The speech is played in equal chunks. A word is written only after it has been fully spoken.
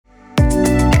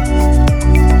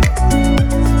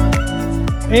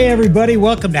Hey everybody,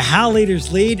 welcome to How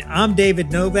Leaders Lead. I'm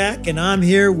David Novak and I'm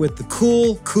here with the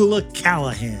cool Kula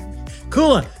Callahan.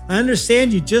 Kula, I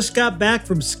understand you just got back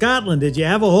from Scotland. Did you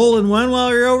have a hole-in-one while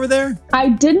you were over there? I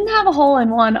didn't have a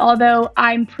hole-in-one, although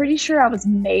I'm pretty sure I was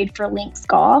made for links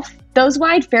golf. Those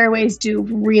wide fairways do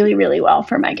really, really well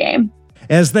for my game.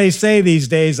 As they say these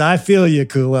days, I feel you,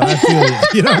 Kula. I feel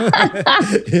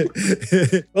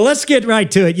you. Well, let's get right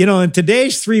to it. In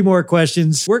today's 3 more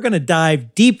questions, we're going to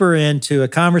dive deeper into a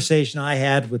conversation I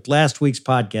had with last week's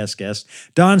podcast guest,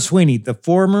 Dawn Sweeney, the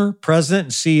former president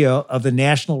and CEO of the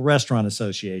National Restaurant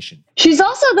Association. She's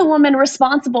also the woman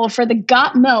responsible for the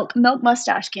Got Milk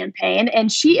Mustache campaign,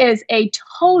 and she is a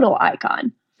total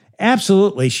icon.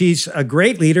 Absolutely. She's a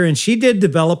great leader, and she did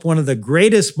develop one of the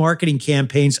greatest marketing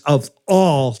campaigns of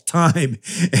all time.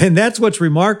 And that's what's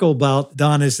remarkable about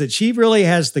Dawn is that she really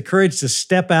has the courage to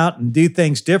step out and do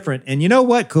things different. And you know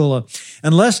what, Kula?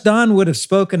 Unless Dawn would have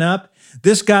spoken up,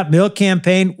 this Got Milk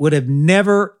campaign would have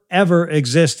never, ever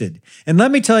existed. And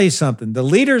let me tell you something. The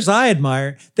leaders I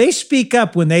admire, they speak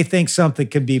up when they think something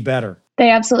can be better. They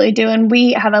absolutely do. And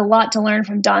we have a lot to learn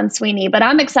from Dawn Sweeney, but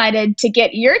I'm excited to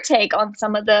get your take on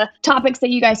some of the topics that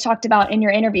you guys talked about in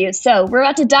your interview. So we're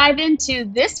about to dive into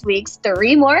this week's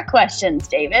 3 more questions.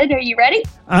 David, are you ready?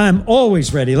 I'm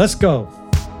always ready. Let's go.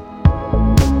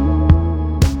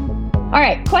 All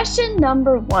right. Question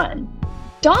number 1.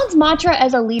 Dawn's mantra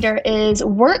as a leader is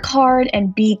work hard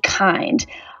and be kind.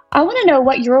 I want to know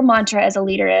what your mantra as a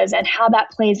leader is and how that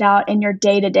plays out in your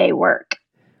day-to-day work.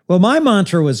 Well, my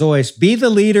mantra was always be the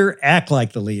leader, act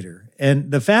like the leader.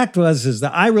 And the fact is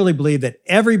that I really believe that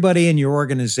everybody in your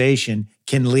organization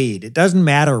can lead. It doesn't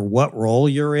matter what role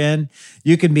you're in.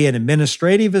 You can be an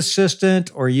administrative assistant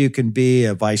or you can be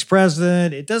a vice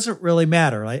president. It doesn't really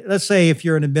matter. Let's say if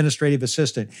you're an administrative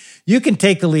assistant, you can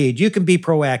take the lead. You can be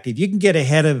proactive. You can get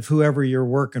ahead of whoever you're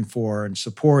working for and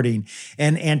supporting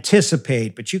and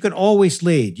anticipate, but you can always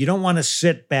lead. You don't want to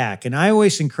sit back. And I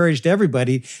always encouraged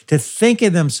everybody to think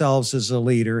of themselves as a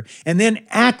leader and then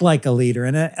act like a leader.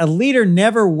 And a leader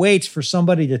never waits for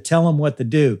somebody to tell them what to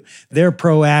do. They're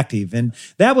proactive. And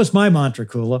that was my mantra,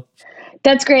 Kula.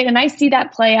 That's great. And I see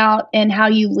that play out in how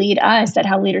you lead us at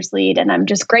How Leaders Lead. And I'm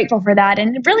just grateful for that.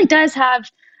 And it really does have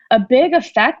a big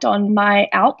effect on my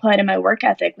output and my work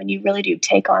ethic when you really do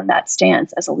take on that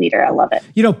stance as a leader. I love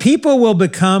it. People will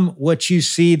become what you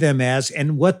see them as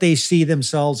and what they see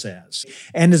themselves as.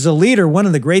 And as a leader, one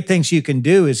of the great things you can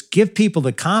do is give people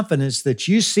the confidence that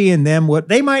you see in them what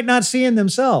they might not see in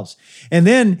themselves. And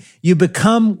then you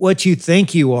become what you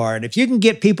think you are. And if you can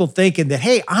get people thinking that,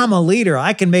 hey, I'm a leader,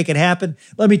 I can make it happen.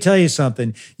 Let me tell you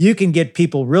something. You can get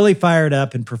people really fired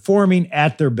up and performing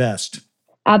at their best.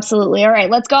 Absolutely. All right,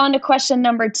 let's go on to question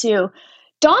number 2.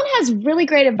 Dawn has really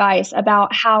great advice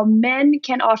about how men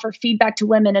can offer feedback to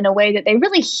women in a way that they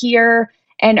really hear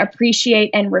and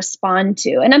appreciate and respond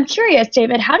to. And I'm curious,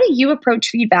 David, how do you approach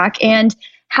feedback and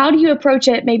how do you approach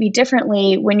it maybe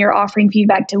differently when you're offering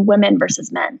feedback to women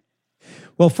versus men?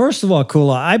 Well, first of all,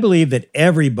 Kula, I believe that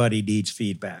everybody needs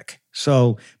feedback.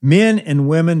 So men and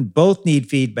women both need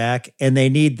feedback, and they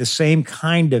need the same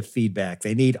kind of feedback.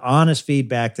 They need honest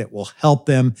feedback that will help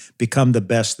them become the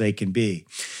best they can be.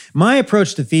 My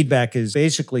approach to feedback is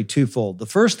basically twofold. The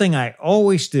first thing I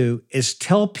always do is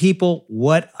tell people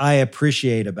what I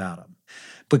appreciate about them.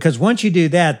 Because once you do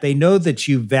that, they know that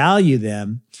you value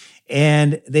them,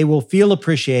 and they will feel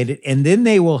appreciated, and then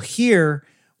they will hear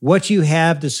what you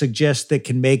have to suggest that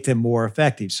can make them more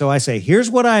effective. So I say, here's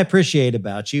what I appreciate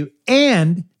about you,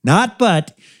 and not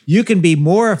but, you can be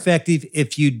more effective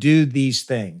if you do these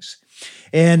things.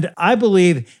 And I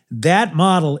believe that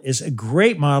model is a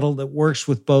great model that works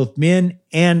with both men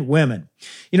and women.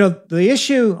 The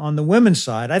issue on the women's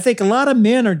side, I think a lot of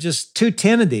men are just too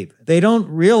tentative. They don't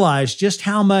realize just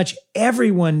how much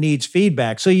everyone needs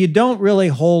feedback. So you don't really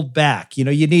hold back. You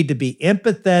need to be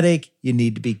empathetic, you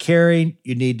need to be caring,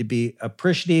 you need to be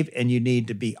appreciative, and you need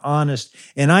to be honest.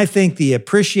 And I think the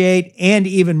appreciate and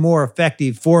even more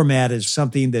effective format is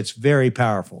something that's very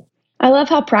powerful. I love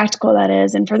how practical that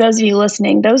is. And for those of you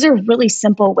listening, those are really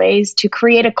simple ways to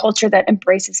create a culture that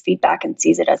embraces feedback and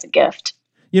sees it as a gift.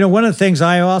 One of the things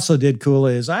I also did,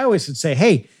 Kula, is I always would say,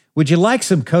 hey, would you like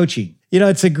some coaching?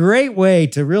 It's a great way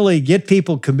to really get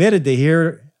people committed to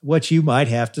hear what you might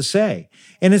have to say.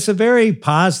 And it's a very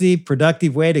positive,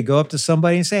 productive way to go up to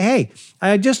somebody and say, hey,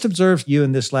 I just observed you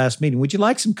in this last meeting. Would you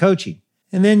like some coaching?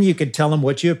 And then you could tell them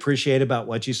what you appreciate about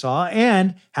what you saw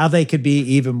and how they could be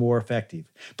even more effective.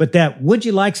 But that would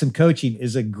you like some coaching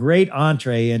is a great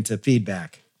entree into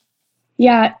feedback.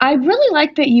 Yeah, I really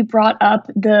like that you brought up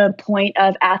the point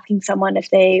of asking someone if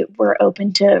they were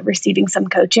open to receiving some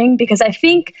coaching, because I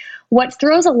think what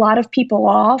throws a lot of people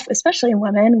off, especially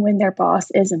women when their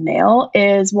boss is a male,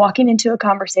 is walking into a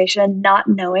conversation not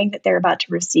knowing that they're about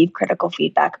to receive critical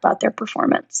feedback about their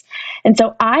performance. And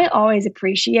so I always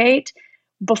appreciate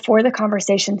before the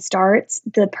conversation starts,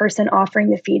 the person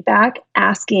offering the feedback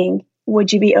asking,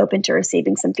 would you be open to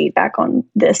receiving some feedback on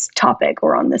this topic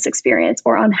or on this experience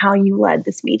or on how you led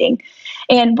this meeting?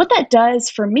 And what that does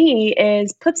for me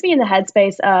is puts me in the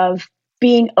headspace of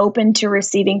being open to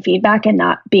receiving feedback and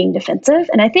not being defensive.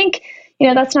 And I think,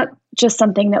 that's not just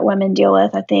something that women deal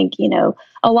with. I think,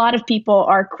 a lot of people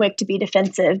are quick to be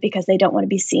defensive because they don't want to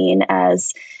be seen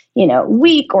as,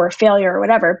 weak or a failure or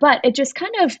whatever. But it just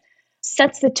kind of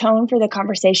sets the tone for the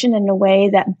conversation in a way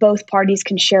that both parties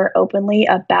can share openly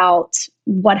about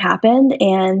what happened.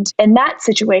 And in that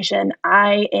situation,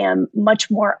 I am much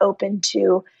more open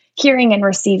to hearing and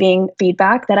receiving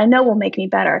feedback that I know will make me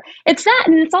better. It's that,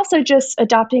 and it's also just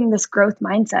adopting this growth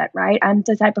mindset, right? I'm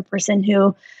the type of person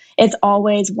who is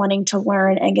always wanting to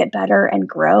learn and get better and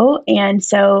grow. And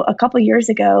so a couple years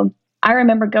ago, I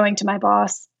remember going to my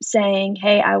boss saying,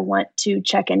 hey, I want to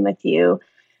check in with you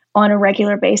on a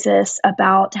regular basis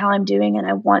about how I'm doing, and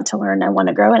I want to learn, I want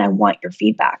to grow, and I want your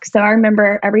feedback. So I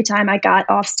remember every time I got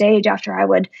off stage after I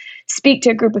would speak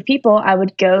to a group of people, I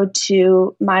would go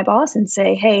to my boss and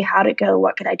say, hey, how'd it go?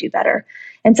 What could I do better?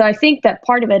 And so I think that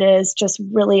part of it is just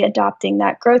really adopting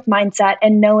that growth mindset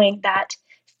and knowing that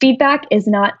feedback is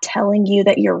not telling you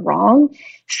that you're wrong.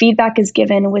 Feedback is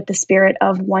given with the spirit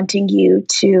of wanting you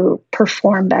to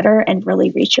perform better and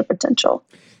really reach your potential.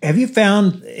 Have you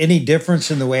found any difference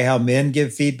in the way how men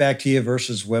give feedback to you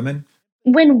versus women?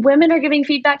 When women are giving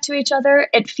feedback to each other,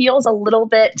 it feels a little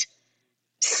bit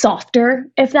softer,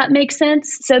 if that makes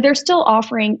sense. So they're still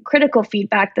offering critical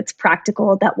feedback that's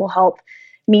practical, that will help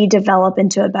me develop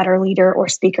into a better leader or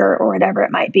speaker or whatever it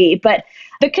might be. But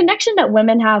the connection that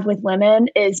women have with women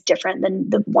is different than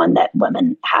the one that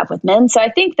women have with men. So I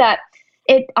think that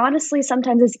it honestly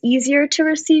sometimes is easier to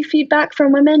receive feedback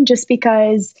from women just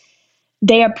because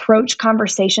they approach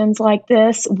conversations like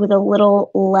this with a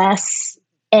little less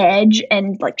edge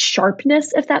and like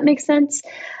sharpness, if that makes sense.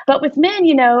 But with men,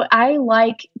 I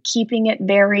like keeping it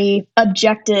very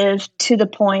objective, to the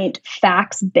point,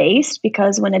 facts based,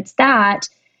 because when it's that,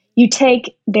 you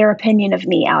take their opinion of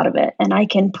me out of it and I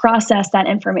can process that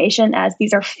information as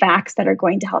these are facts that are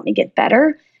going to help me get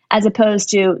better, as opposed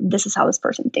to this is how this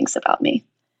person thinks about me.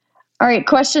 All right,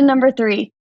 question number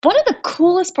 3. One of the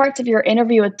coolest parts of your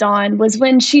interview with Dawn was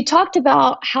when she talked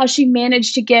about how she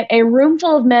managed to get a room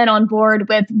full of men on board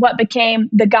with what became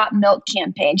the Got Milk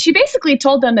campaign. She basically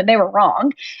told them that they were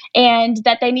wrong and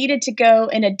that they needed to go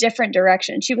in a different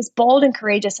direction. She was bold and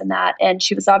courageous in that, and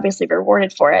she was obviously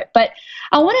rewarded for it. But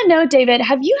I want to know, David,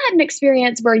 have you had an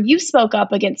experience where you spoke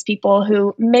up against people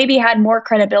who maybe had more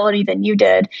credibility than you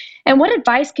did? And what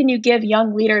advice can you give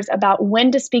young leaders about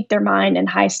when to speak their mind in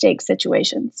high-stakes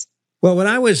situations? Well, when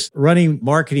I was running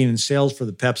marketing and sales for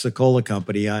the Pepsi-Cola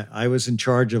company, I was in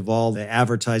charge of all the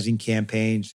advertising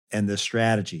campaigns and the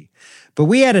strategy. But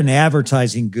we had an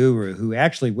advertising guru who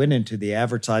actually went into the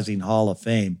Advertising Hall of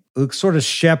Fame, who sort of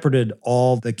shepherded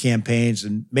all the campaigns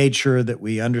and made sure that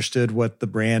we understood what the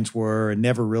brands were and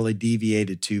never really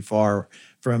deviated too far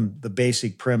from the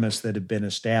basic premise that had been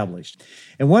established.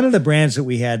 And one of the brands that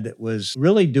we had that was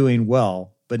really doing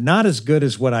well, but not as good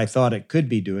as what I thought it could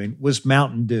be doing, was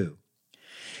Mountain Dew.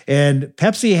 And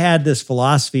Pepsi had this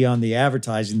philosophy on the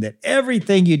advertising that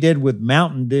everything you did with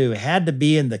Mountain Dew had to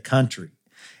be in the country.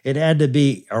 It had to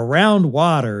be around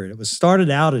water. It was started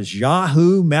out as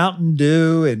Yahoo Mountain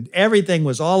Dew, and everything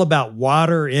was all about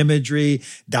water imagery,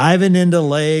 diving into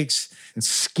lakes and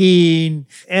skiing.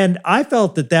 And I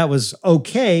felt that that was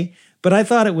okay, but I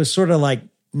thought it was sort of like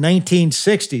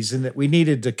 1960s and that we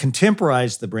needed to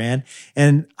contemporize the brand.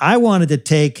 And I wanted to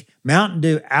take Mountain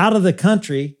Dew out of the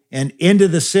country and into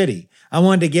the city. I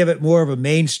wanted to give it more of a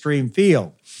mainstream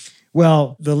feel.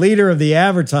 Well, the leader of the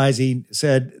advertising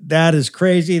said, that is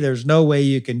crazy. There's no way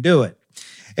you can do it.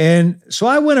 And so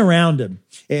I went around him,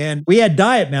 and we had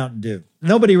Diet Mountain Dew.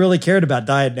 Nobody really cared about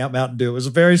Diet Mountain Dew. It was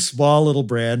a very small little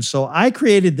brand. So I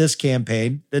created this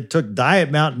campaign that took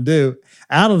Diet Mountain Dew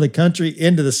out of the country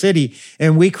into the city,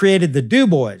 and we created the Dew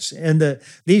Boys. And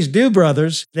these Dew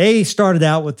brothers, they started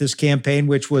out with this campaign,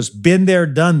 which was been there,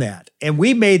 done that. And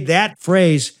we made that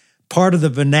phrase part of the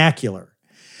vernacular.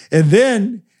 And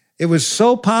then it was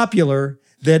so popular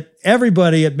that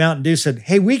everybody at Mountain Dew said,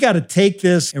 hey, we got to take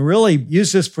this and really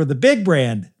use this for the big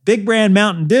brand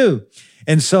Mountain Dew.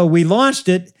 And so we launched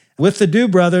it with the Do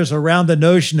brothers around the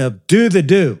notion of do the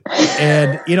do.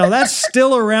 And, that's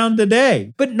still around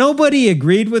today. But nobody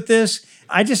agreed with this.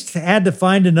 I just had to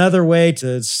find another way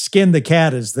to skin the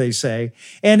cat, as they say.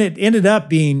 And it ended up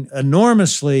being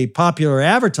enormously popular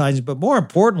advertising. But more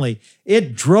importantly,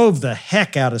 it drove the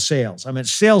heck out of sales. I mean,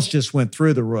 sales just went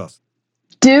through the roof.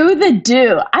 Do the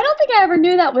do. I don't think I ever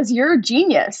knew that was your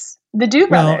genius. The Do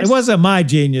brothers. Well, it wasn't my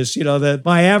genius, that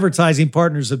my advertising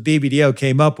partners of BBDO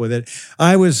came up with it.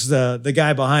 I was the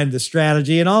guy behind the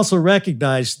strategy and also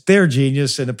recognized their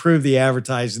genius and approved the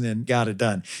advertising and got it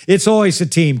done. It's always a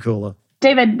team, Kula.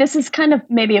 David, this is kind of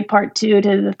maybe a part 2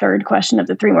 to the third question of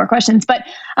the 3 more questions, but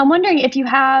I'm wondering if you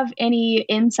have any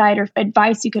insight or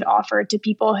advice you could offer to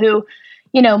people who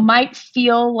might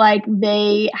feel like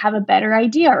they have a better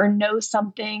idea or know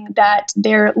something that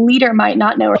their leader might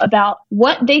not know about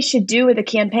what they should do with a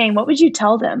campaign. What would you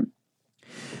tell them?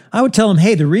 I would tell them,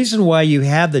 hey, the reason why you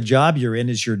have the job you're in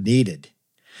is you're needed.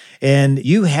 And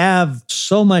you have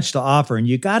so much to offer, and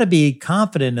you got to be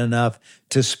confident enough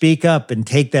to speak up and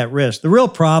take that risk. The real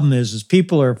problem is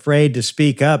people are afraid to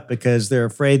speak up because they're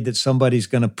afraid that somebody's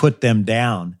going to put them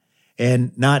down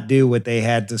and not do what they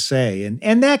had to say.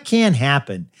 And that can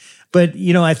happen. But,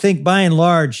 I think by and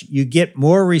large, you get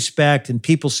more respect and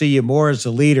people see you more as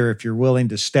a leader if you're willing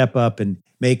to step up and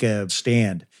make a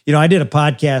stand. I did a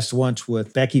podcast once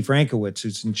with Becky Frankowitz,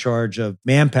 who's in charge of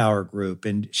Manpower Group,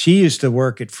 and she used to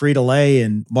work at Frito-Lay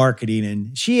in marketing,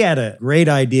 and she had a great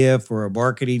idea for a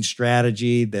marketing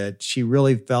strategy that she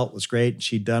really felt was great. And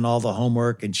she'd done all the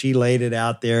homework, and she laid it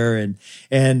out there, and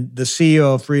the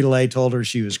CEO of Frito-Lay told her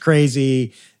she was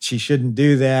crazy, she shouldn't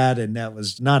do that, and that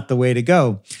was not the way to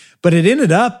go. But it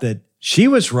ended up that she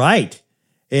was right.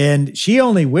 And she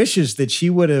only wishes that she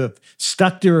would have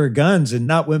stuck to her guns and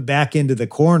not went back into the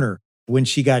corner when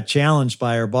she got challenged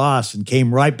by her boss and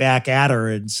came right back at her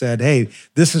and said, hey,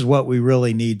 this is what we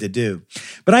really need to do.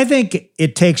 But I think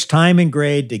it takes time and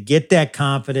grade to get that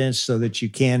confidence so that you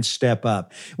can step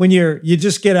up. When you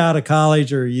just get out of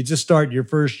college or you just start your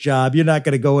first job, you're not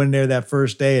going to go in there that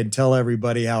first day and tell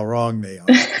everybody how wrong they are.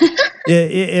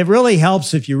 It really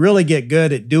helps if you really get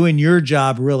good at doing your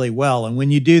job really well. And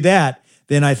when you do that,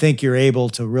 then I think you're able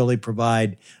to really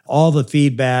provide all the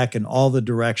feedback and all the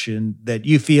direction that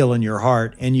you feel in your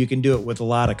heart, and you can do it with a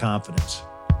lot of confidence.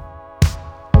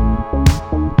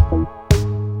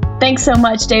 Thanks so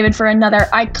much, David, for another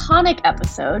iconic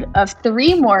episode of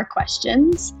 3 More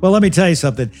Questions. Well, let me tell you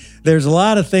something. There's a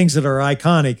lot of things that are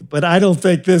iconic, but I don't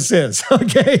think this is,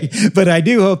 okay? But I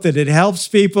do hope that it helps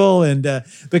people, and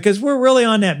because we're really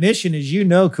on that mission, as you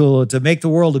know, Kula, to make the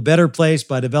world a better place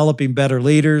by developing better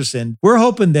leaders. And we're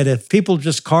hoping that if people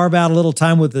just carve out a little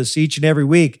time with us each and every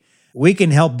week, we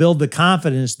can help build the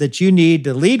confidence that you need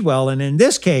to lead well. And in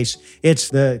this case, it's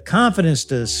the confidence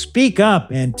to speak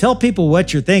up and tell people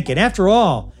what you're thinking. After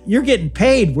all, you're getting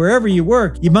paid wherever you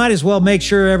work. You might as well make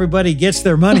sure everybody gets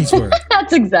their money's worth.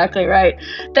 That's exactly right.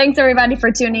 Thanks, everybody, for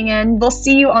tuning in. We'll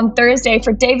see you on Thursday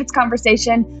for David's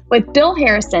conversation with Bill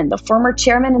Harrison, the former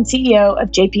chairman and CEO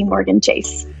of JP Morgan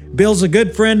Chase. Bill's a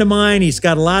good friend of mine. He's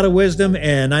got a lot of wisdom,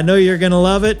 and I know you're going to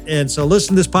love it. And so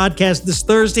listen to this podcast this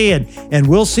Thursday, and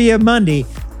we'll see you Monday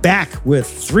back with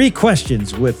 3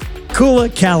 questions with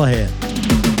Kula Callahan.